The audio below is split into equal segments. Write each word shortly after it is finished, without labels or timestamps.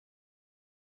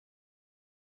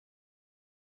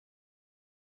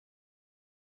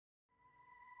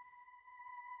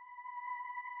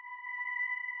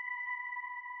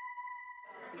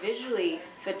visually,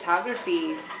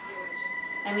 photography,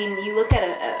 I mean, you look at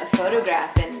a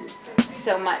photograph and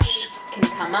so much can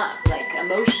come up, like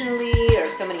emotionally, or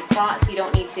so many thoughts. You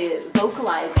don't need to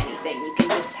vocalize anything. You can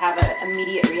just have an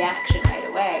immediate reaction right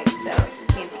away. So,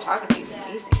 I mean, photography is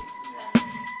amazing.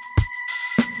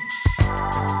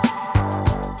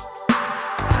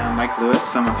 I'm Mike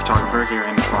Lewis. I'm a photographer here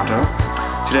in Toronto.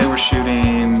 Today we're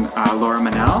shooting Laura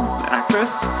Mennell, the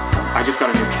actress. I just got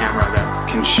a new camera that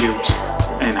can shoot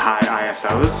in high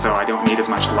ISOs, so I don't need as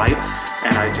much light.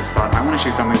 And I just thought, I want to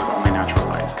shoot something with only natural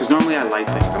light. Because normally I light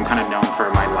things. I'm kind of known for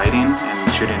my lighting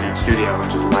and shooting in a studio and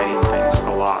just lighting things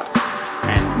a lot.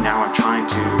 And now I'm trying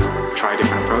to try a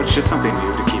different approach, just something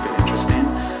new to keep it interesting.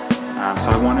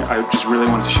 So I just really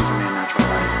wanted to shoot something in natural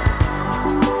light.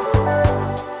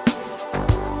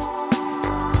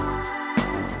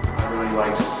 I really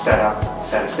like to set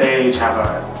a stage, have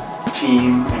a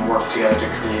team, and work together to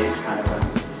create kind of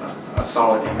a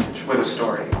solid image with a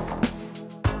story.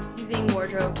 Using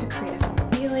wardrobe to create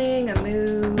a feeling, a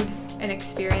mood, an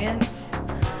experience.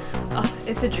 Oh,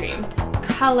 it's a dream.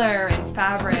 Color and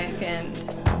fabric and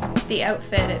the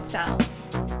outfit itself.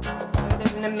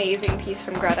 There's an amazing piece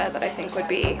from Greta that I think would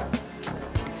be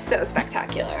so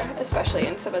spectacular, especially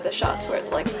in some of the shots where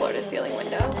it's like floor to ceiling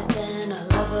window.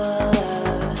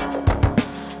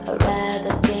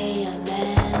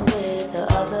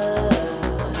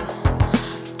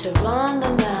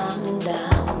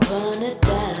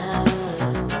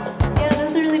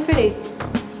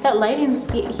 That lighting's,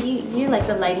 you're like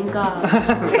the lighting god.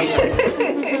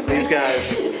 These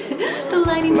guys, the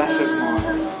lighting less god. is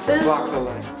more. Block the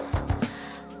light.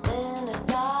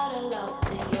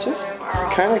 Just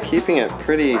kind of keeping it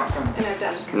pretty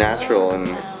natural, and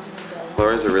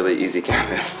Laura's a really easy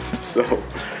canvas, so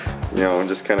you know, I'm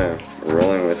just kind of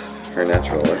rolling with her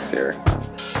natural looks here.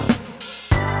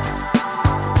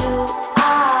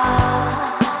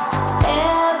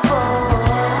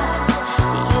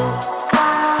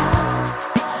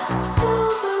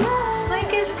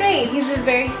 He's a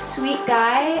very sweet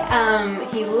guy.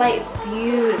 He lights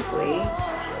beautifully,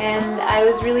 and I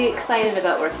was really excited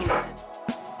about working with him.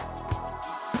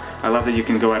 I love that you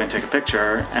can go out and take a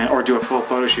picture or do a full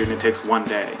photo shoot and it takes one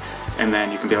day. And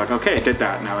then you can be like, okay, did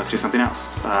that, now let's do something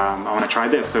else. I want to try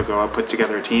this, so go out, put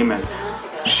together a team and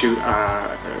shoot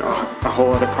a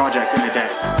whole other project in a day.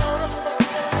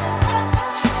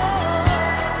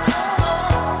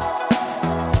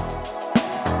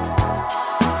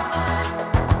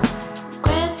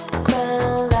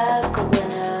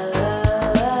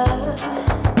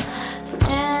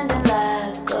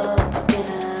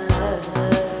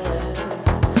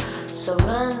 So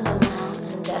run the